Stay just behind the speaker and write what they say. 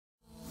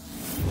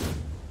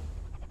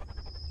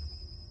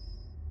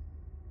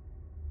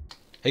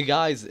Hey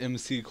guys,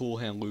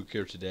 McCoolHandLuke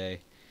here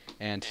today,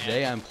 and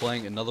today I'm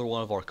playing another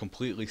one of our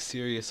completely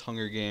serious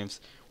Hunger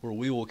Games where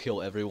we will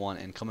kill everyone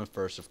and come in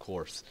first, of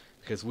course,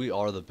 because we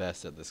are the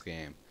best at this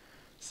game.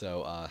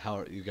 So, how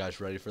are you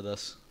guys ready for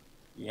this?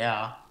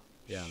 Yeah.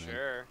 Yeah, man.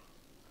 Sure.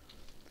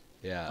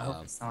 Yeah. I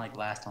hope it's not like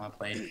last time I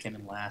played, it came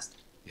in last.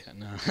 Yeah,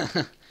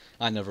 no.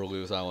 I never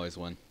lose. I always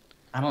win.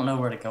 I don't know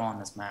where to go on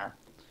this map.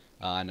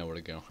 I know where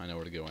to go. I know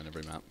where to go on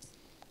every map.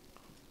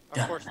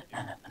 Of course.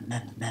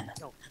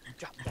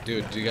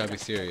 Dude, you gotta be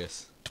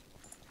serious.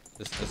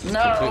 This is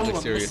No, completely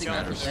I'm serious missing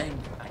out matters. the thing.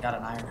 I got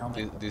an iron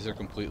helmet. These are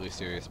completely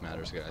serious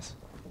matters, guys.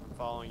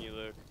 Following you,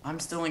 Luke. I'm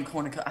still in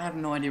corner. I have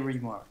no idea where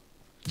you are.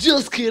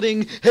 Just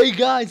kidding! Hey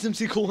guys,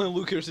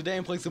 McCoolHandLuke here today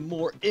and playing some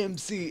more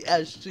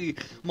MCSG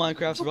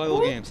Minecraft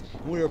survival games.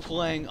 We are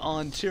playing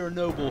on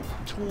Chernobyl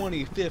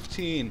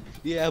 2015.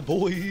 Yeah,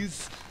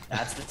 boys!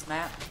 That's this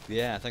map?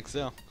 Yeah, I think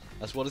so.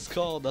 That's what it's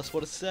called. That's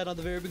what it said on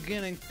the very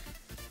beginning.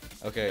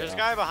 Okay. There's a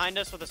guy behind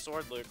us with a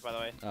sword, Luke, by the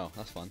way. Oh,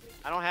 that's fun.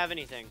 I don't have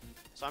anything,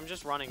 so I'm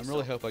just running. I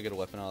really hope I get a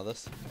weapon out of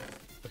this.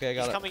 Okay, I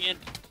got He's it. coming in.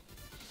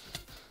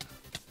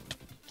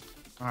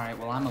 Alright,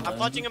 well I'm alone. I'm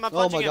punching him, I'm Oh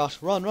punching my him.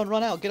 gosh, run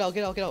out, get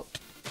out.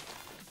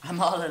 I'm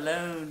all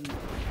alone.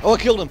 Oh, I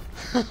killed him!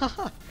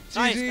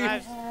 Nice, GG!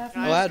 guys.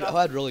 Oh,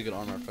 I had really good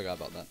armor, I forgot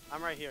about that.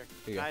 I'm right here.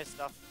 Here you go. Nice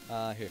stuff.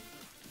 Here.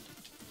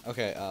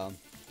 Okay,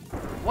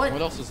 What?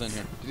 what else is in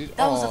here?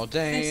 That was Oh, a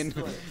Dane!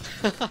 fist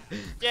Dude,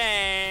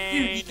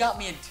 Dang! he got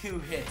me in 2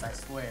 hits, I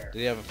swear. Did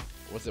he have,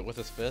 was it with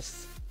his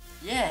fists?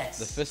 Yes.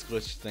 The fist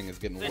glitch thing is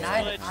getting way This I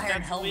had out an of glitch, hand. iron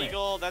that's helmet.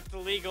 illegal. That's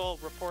illegal.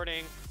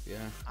 Reporting. Yeah.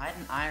 I had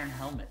an iron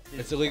helmet too.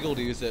 It's illegal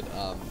to use it,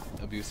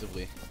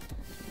 abusively.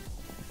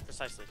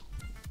 Precisely.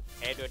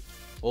 Hey, dude.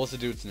 What was the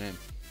dude's name?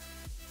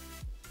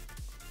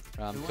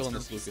 I'm Who killing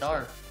wants this to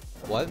Lucas. restart?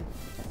 What?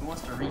 Who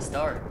wants to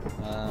restart?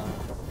 Man,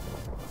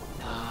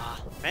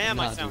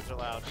 Nah, my sounds dude. are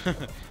loud.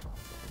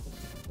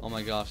 Oh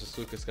my gosh, this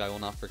Lucas guy will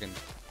not freaking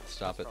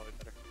stop it. Probably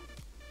better.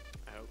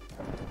 I hope.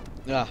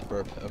 Ah,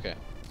 burp. Okay.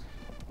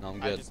 No,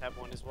 I'm I good. just have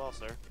one as well,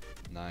 sir.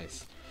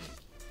 Nice.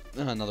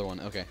 Another one.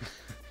 Okay.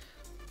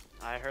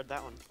 I heard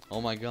that one.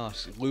 Oh my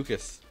gosh,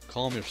 Lucas,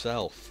 calm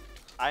yourself.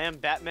 I am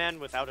Batman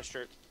without a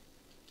shirt.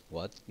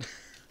 What?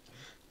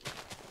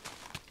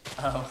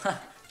 Oh,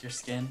 your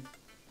skin.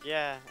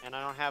 Yeah, and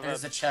I don't have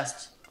There's a. a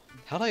chest.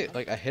 How'd I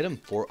hit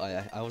him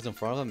I was in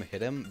front of him,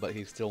 hit him, but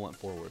he still went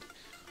forward.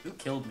 Who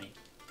killed me?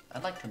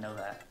 I'd like to know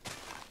that.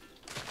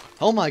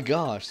 Oh my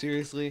gosh,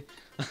 seriously?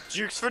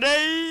 Jukes for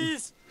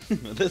days!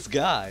 This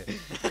guy.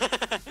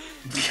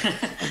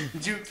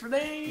 Juke for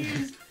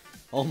days.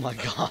 Oh my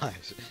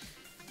gosh.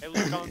 Hey,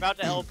 Luke, I'm about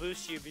to L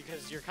boost you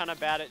because you're kind of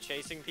bad at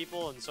chasing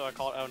people, and so I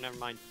called. Oh, never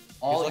mind.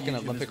 All like an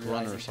YouTubers Olympic runner or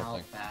realizing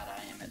something. How bad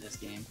I am at this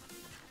game.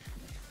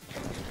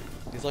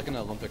 He's like an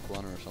Olympic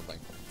runner or something.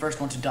 First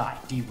one to die,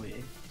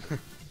 D-Wig.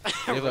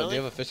 Do you Really?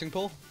 have a fishing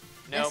pole?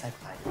 Nope. Yes,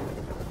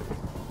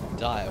 I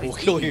Die, I will He's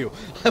kill eating. you.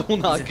 I will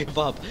not He's a- give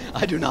up.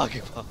 I do not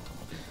give up.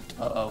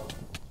 Uh-oh.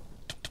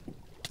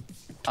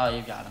 Oh,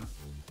 you got him.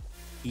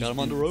 He's Got him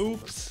on the doing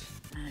ropes.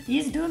 for-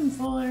 He's doing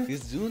for.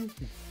 He's done.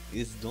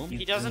 He's done.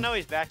 He doesn't know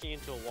he's backing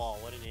into a wall.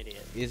 What an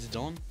idiot. He's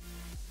done.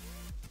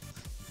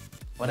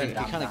 What he a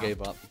dumb kind of dumb.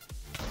 gave up.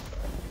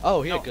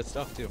 Oh, he had No. good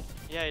stuff too.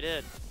 Yeah, he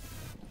did.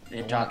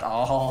 It dropped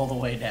all the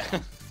way down.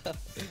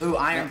 Ooh,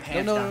 iron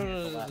pants no, down no, here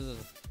no, to the no, left. no, no.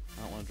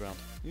 I don't want to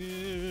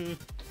drown.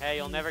 Hey,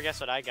 you'll never guess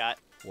what I got.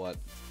 What?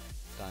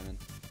 Diamond.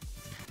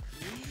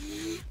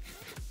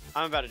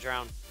 I'm about to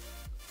drown.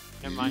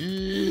 Never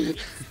mind.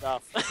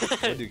 Stuff.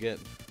 What did you get?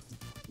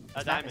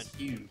 A That diamond. is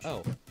huge.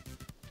 Oh,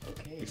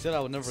 Okay. you said I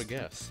would never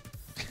guess.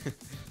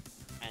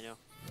 I know.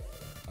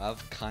 I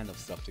have kind of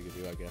stuff to give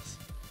you, I guess.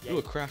 Yeah. Ooh,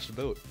 a crashed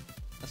boat.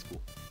 That's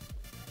cool.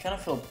 Kind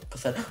of feel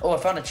pathetic. Oh, I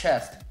found a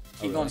chest.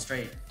 Keep Oh, going really?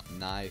 straight.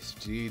 Nice,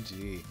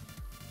 GG.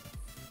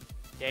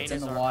 Dane It's in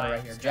is the our water eye.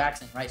 right here.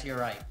 Jackson, right to your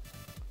right.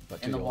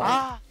 But In the dude, water.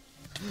 Ah!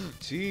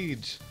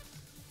 Jeez.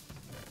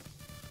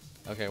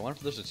 Okay, I wonder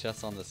if there's a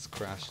chest on this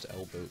crashed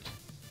L boat.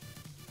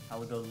 I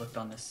will go look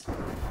on this.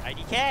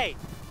 IDK!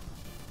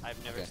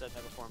 I've never Okay. said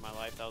that before in my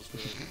life. That was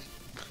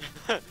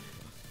weird.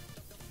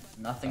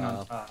 Nothing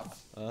on top.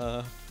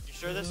 You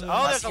sure this? I Oh,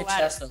 I there's see a a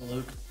ladder. chest, though,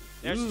 Luke.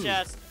 There's Ooh, a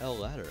chest. L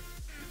ladder.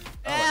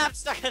 Ah, I'm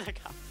stuck in the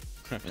cup.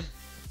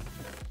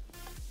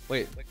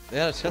 Wait, they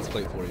had a chest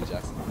plate for you,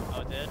 Jackson.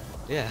 Oh, it did?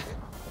 Yeah.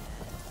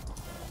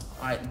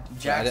 Alright,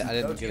 Jackson, I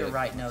didn't go to get your it.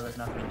 right. No, there's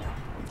nothing in there.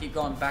 Keep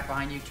going back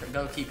behind you.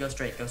 Go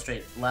straight. Go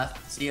straight.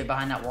 Left. See it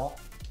behind that wall?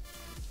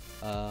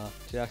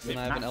 Jackson, Wait,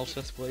 I have an not- L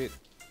chest plate.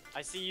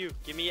 I see you.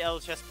 Give me L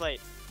chest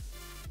plate.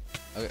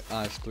 Okay,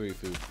 it's 3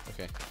 food.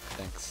 Okay,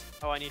 thanks.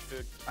 Oh, I need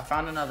food. I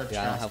found another chest.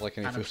 Yeah, I don't have, like,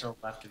 any kind of food. to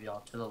the left of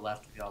y'all. To the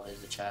left of y'all,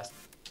 there's a chest.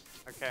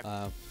 Okay.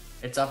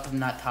 It's up in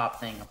that top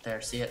thing up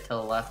there. See it to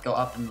the left? Go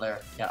up in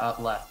there. Yeah, up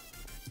left.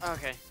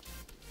 Okay.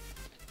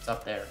 It's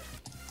up there.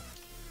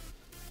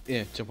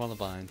 Yeah, jump on the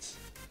vines.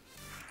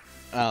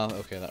 Oh,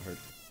 okay, that hurt.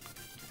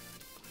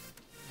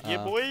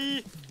 Yeah,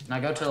 boy. Now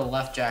go to the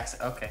left, Jackson.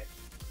 Okay.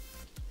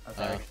 Oh,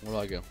 there. Where do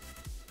I go?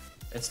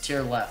 It's to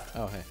your left.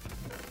 Oh, hey.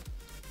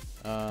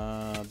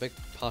 Big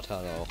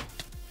potato.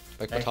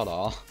 Like, Okay.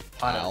 ta-da.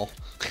 Ta-da. Ow.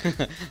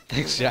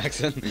 Thanks,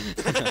 Jackson.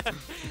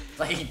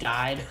 Like he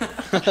died.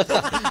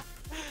 I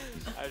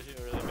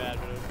feel really bad,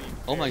 but it would be.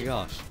 Oh my very-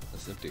 gosh,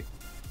 that's empty.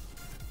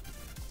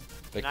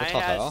 Like, Can I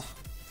ta-da. ask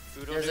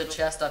Foodle There's a doodle?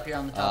 chest up here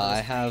on the top. of the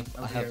I screen. have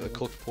Over a here.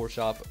 cooked pork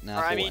chop, an Or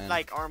apple, I mean, and...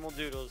 like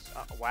armadillos.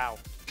 Wow.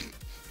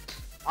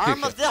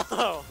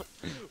 Armadillo.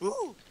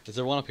 Ooh. Is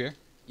there one up here?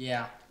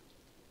 Yeah.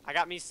 I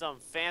got me some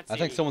fancy. I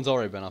think someone's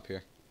already been up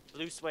here.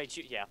 blue suede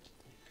shoes. Yeah.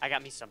 I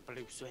got me some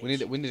blue suede.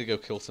 We need to go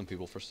kill some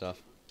people for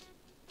stuff.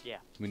 Yeah.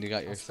 We need to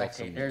get yourself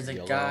some There's a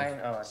yellow guy.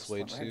 Oh, I just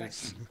suede went right back.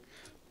 shoes.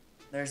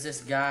 There's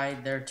this guy.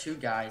 There are two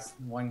guys.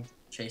 One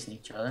chasing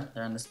each other.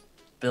 They're in this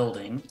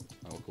building.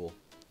 Oh, cool.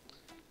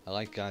 I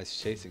like guys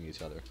chasing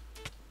each other.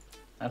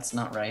 That's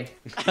not right.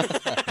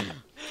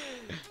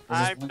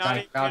 I'm one not guy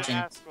even crouching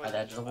gonna ask by what the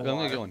edge of the I'm gonna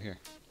water. go in here.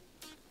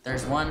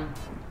 There's one.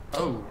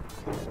 Oh.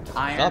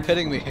 Iron. Stop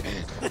hitting me.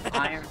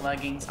 Iron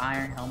leggings,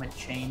 iron helmet,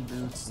 chain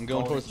boots. I'm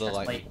going golden towards the chest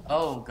light. plate.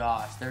 Oh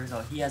gosh,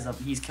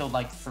 he's killed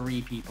like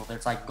 3 people.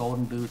 There's like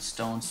golden boots,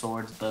 stone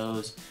swords,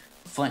 bows,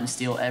 flint and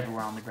steel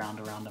everywhere on the ground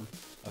around him.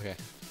 Okay.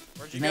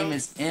 Where'd you His go? name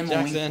is M.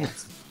 Jackson.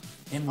 Winkles.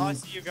 M. Oh, I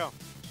see you go.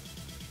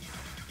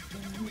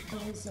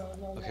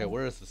 Okay,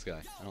 where is this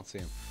guy? I don't see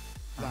him.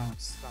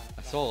 Winkles.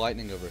 I saw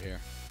lightning over here.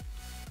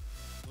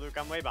 Luke,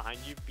 I'm way behind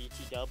you. BT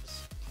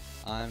dubs.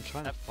 I'm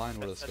trying to find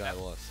where this guy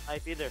was.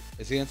 Life either.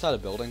 Is he inside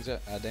of buildings,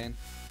 Dane?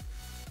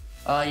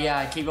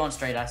 Yeah, keep going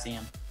straight. I see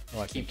him.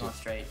 Oh, I Keep can't going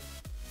straight.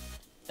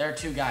 There are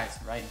 2 guys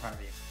right in front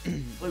of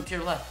you. Luke, to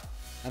your left.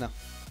 I know.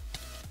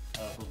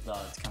 Oh,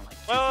 it's kind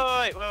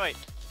of like. Wait.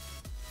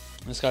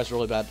 This guy's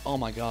really bad. Oh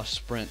my gosh,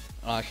 sprint.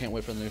 Oh, I can't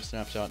wait for the new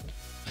snapshot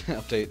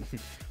update.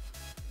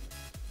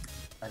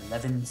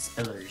 11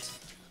 spillers.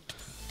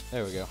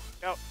 There we go.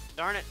 Oh,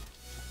 darn it.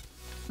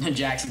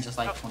 Jackson just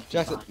like Oh, 20 feet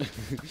Jackson.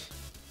 behind.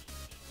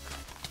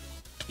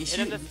 He's Hit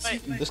him shooting, this he's way.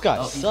 shooting. This guy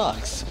Oh, he-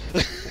 sucks.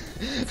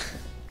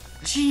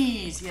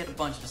 Jeez, he had a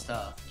bunch of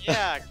stuff.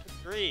 Yeah, good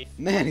grief.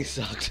 Man, he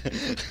sucked. Do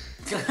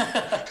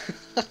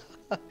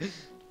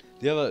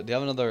you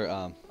have another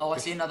Oh, I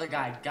see another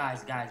guy.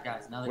 Guys,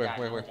 another Where, guy.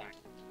 where, another where? guy.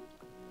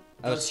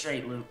 I Go was-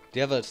 straight, Luke. Do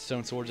you have a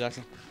stone sword,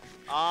 Jackson?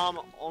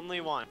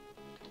 Only one.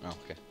 Oh,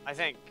 okay. I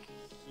think.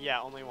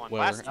 Yeah, only one.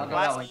 Whatever. Last, I'll go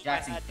last that way. I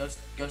Jackson, had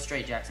go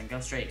straight, Jackson. Go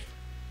straight.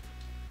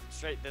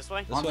 straight this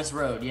way. This On way? this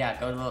road, yeah.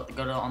 Go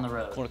to on the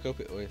road.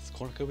 Cornucopia. Wait, is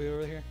cornucopia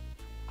over here?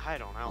 I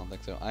don't I know. don't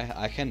think so.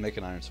 I can make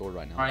an iron sword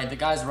right now. All right, the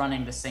guy's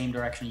running the same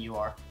direction you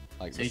are,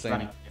 Like so the he's same.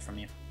 running away from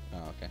you. Oh,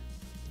 okay.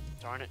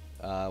 Darn it.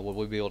 Would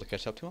we be able to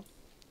catch up to him?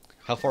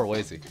 How far away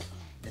is he?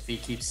 If he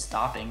keeps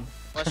stopping,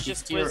 Let's Keep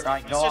just to your quiz.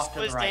 right, Let's go just off to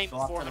the quiz right, Dane go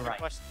off to the 400 right.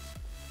 questions.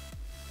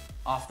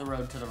 off the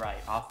road to the right.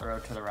 Off the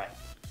road to the right.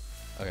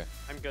 Okay.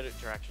 I'm good at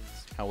directions.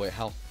 How like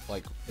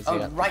is Oh,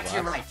 he at right the to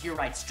your left? right, to your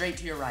right, straight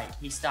to your right.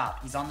 He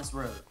stopped. He's on this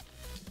road.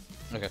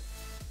 Okay.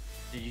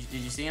 Did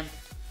you see him?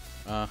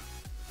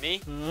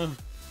 Me?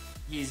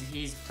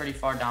 He's pretty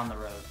far down the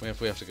road. We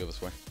have to go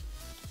this way.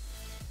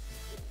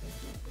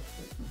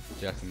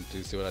 Jackson, do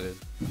you see what I did?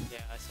 Yeah,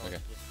 I saw Okay.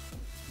 it.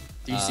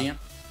 Do you see him?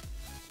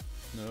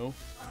 No.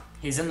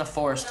 He's in the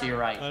forest to your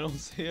right. I don't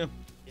see him.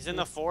 He's in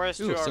the forest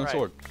Ooh, to our stone right.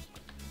 sword.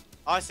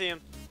 Oh, I see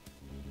him.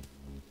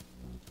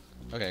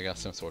 Okay, I got a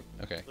stone sword.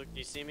 Okay. Luke, do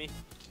you see me?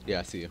 Yeah,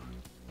 I see you.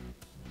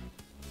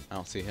 I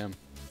don't see him. Do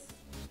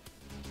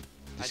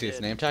you I see his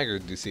did. name tag or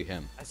do you see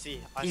him? I see.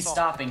 I He's saw.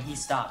 stopping. He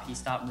stopped. He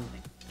stopped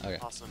moving. Okay.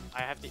 Awesome.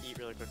 I have to eat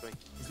really quickly.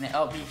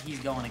 He's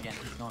going again.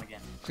 He's going again.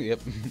 Yep.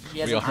 He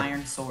has we an are.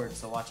 iron sword,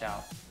 so watch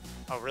out.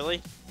 Oh,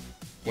 really?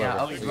 Yeah.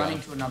 Whatever, Oh, he's we got running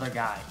him. to another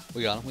guy.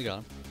 We got him. We got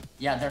him.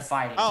 Yeah, they're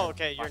fighting. Oh, They're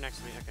okay. You're fighting. next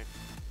to me. Okay.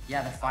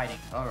 Yeah, they're fighting.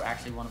 Oh,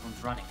 actually, one of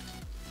them's running.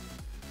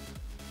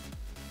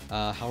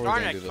 How are we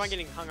Darn gonna it! do I keep on this?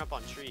 getting hung up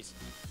on trees.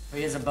 Oh,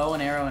 he has a bow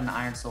and arrow and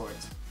iron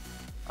swords.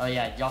 Oh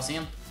yeah, y'all see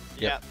him?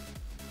 Yep. Yeah.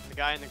 The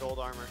guy in the gold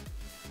armor.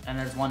 And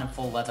there's one in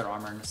full leather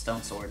armor and a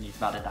stone sword, and he's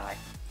about to die.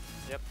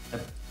 Yep.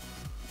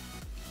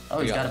 Oh,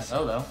 We he's got got this. a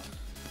bow though.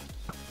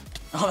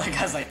 Oh, that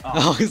guy's like, Oh,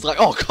 oh. he's like,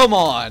 oh, come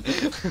on.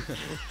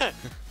 Hey,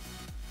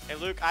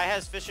 Luke, I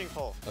has fishing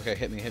pole. Okay,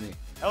 hit me.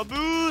 El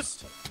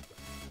boost!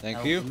 Thank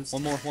Oh, you. boost.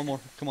 One more.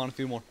 Come on, a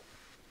few more.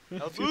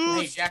 El Hey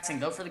boost! Jackson,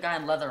 go for the guy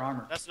in leather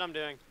armor. That's what I'm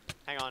doing.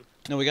 Hang on.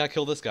 No, we gotta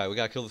kill this guy.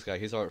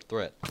 He's our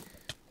threat.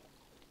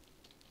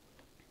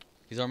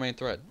 He's our main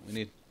threat. We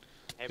need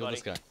Hey, kill buddy.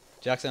 this guy.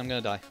 Jackson, I'm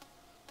gonna die.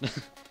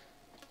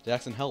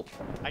 Jackson, help.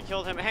 I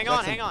killed him. Hang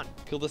Jackson, on.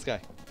 Kill this guy.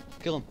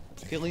 Kill him.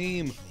 Kill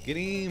him. Get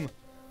him.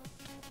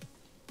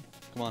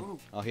 Come on. Ooh.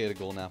 Oh, he had a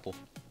golden apple.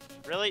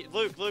 Really?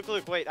 Luke,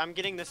 wait. I'm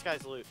getting this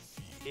guy's loot.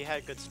 He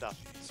had good stuff.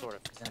 Sort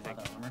of. He's in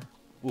leather armor.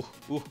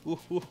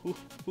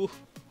 Ooh.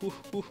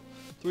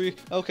 3.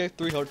 Okay,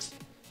 3 hearts.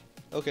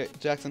 Okay,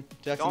 Jackson.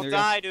 Don't you're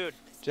die, dude.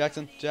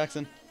 Jackson,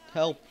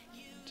 help.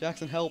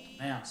 Jackson, help.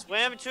 Man.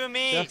 Swim to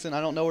me. Jackson,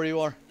 I don't know where you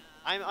are.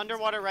 I'm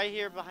underwater right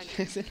here behind you.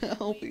 Jackson,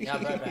 help me. Yeah, I'll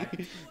be right back.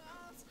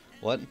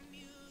 What?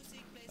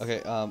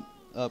 Okay, I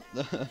love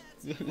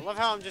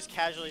how I'm just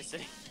casually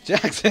sitting.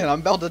 Jackson,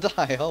 I'm about to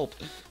die. Help.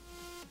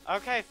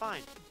 Okay,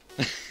 fine.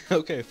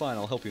 Okay, fine.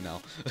 I'll help you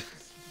now.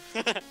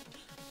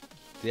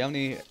 Do you have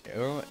any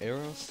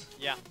arrows?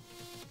 Yeah.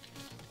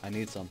 I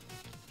need some.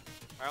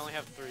 I only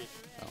have 3.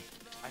 Oh.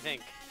 I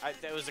think.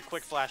 That was a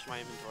quick flash in my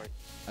inventory.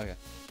 Okay.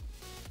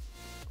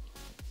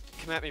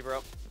 Come at me,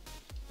 bro.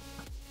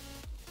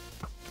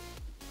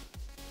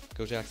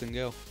 Go, Jackson,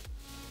 go.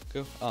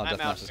 Go. Oh, I'm out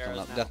deathmatch of is coming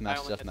arrows up. now. I Deathmatch,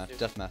 only have deathmatch,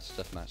 2. deathmatch,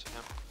 deathmatch.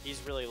 Yeah.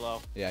 He's really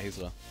low. Yeah, he's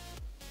low.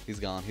 He's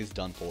gone. He's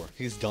done for.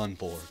 He's done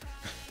for.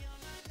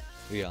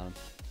 We got him.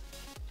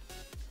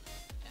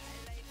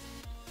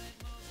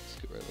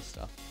 Let's get rid of this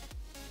stuff.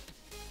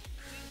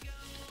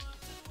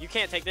 You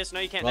can't take this. No,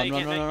 you can't. Run, no,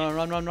 you run, can't.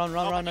 run, run, run, run,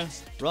 run, Oh run,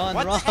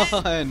 my run, gosh. run, What the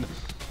heck? run.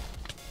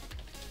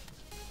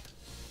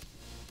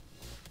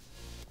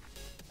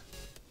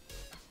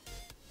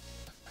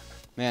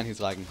 Man, he's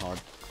lagging hard.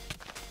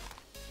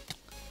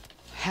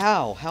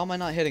 How? How am I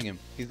not hitting him?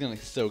 He's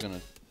still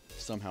gonna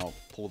somehow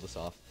pull this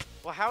off.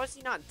 Well, how is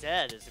he not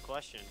dead? Is the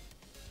question.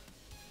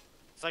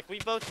 It's like we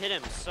both hit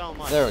him so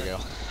much. There we go.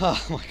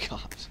 Oh my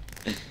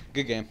gosh.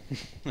 Good game,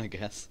 I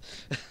guess.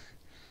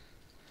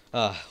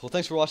 Well,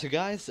 thanks for watching,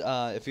 guys.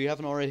 If you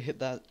haven't already hit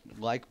that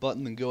like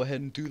button, then go ahead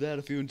and do that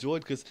if you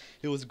enjoyed, because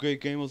it was a great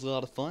game. It was a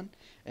lot of fun.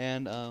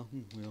 And, well,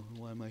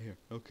 why am I here?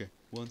 Okay,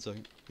 1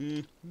 second.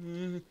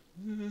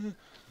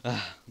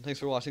 Thanks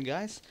for watching,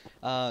 guys.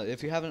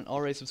 If you haven't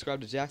already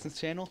subscribed to Jackson's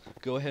channel,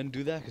 go ahead and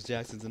do that, because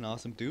Jackson's an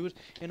awesome dude.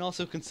 And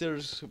also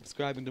consider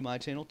subscribing to my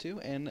channel, too.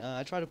 And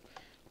I try to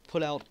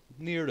put out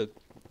near to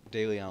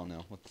daily, I don't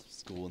know, with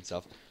school and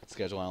stuff,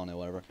 schedule, I don't know,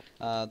 whatever.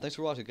 Thanks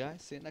for watching,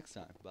 guys. See you next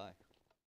time. Bye.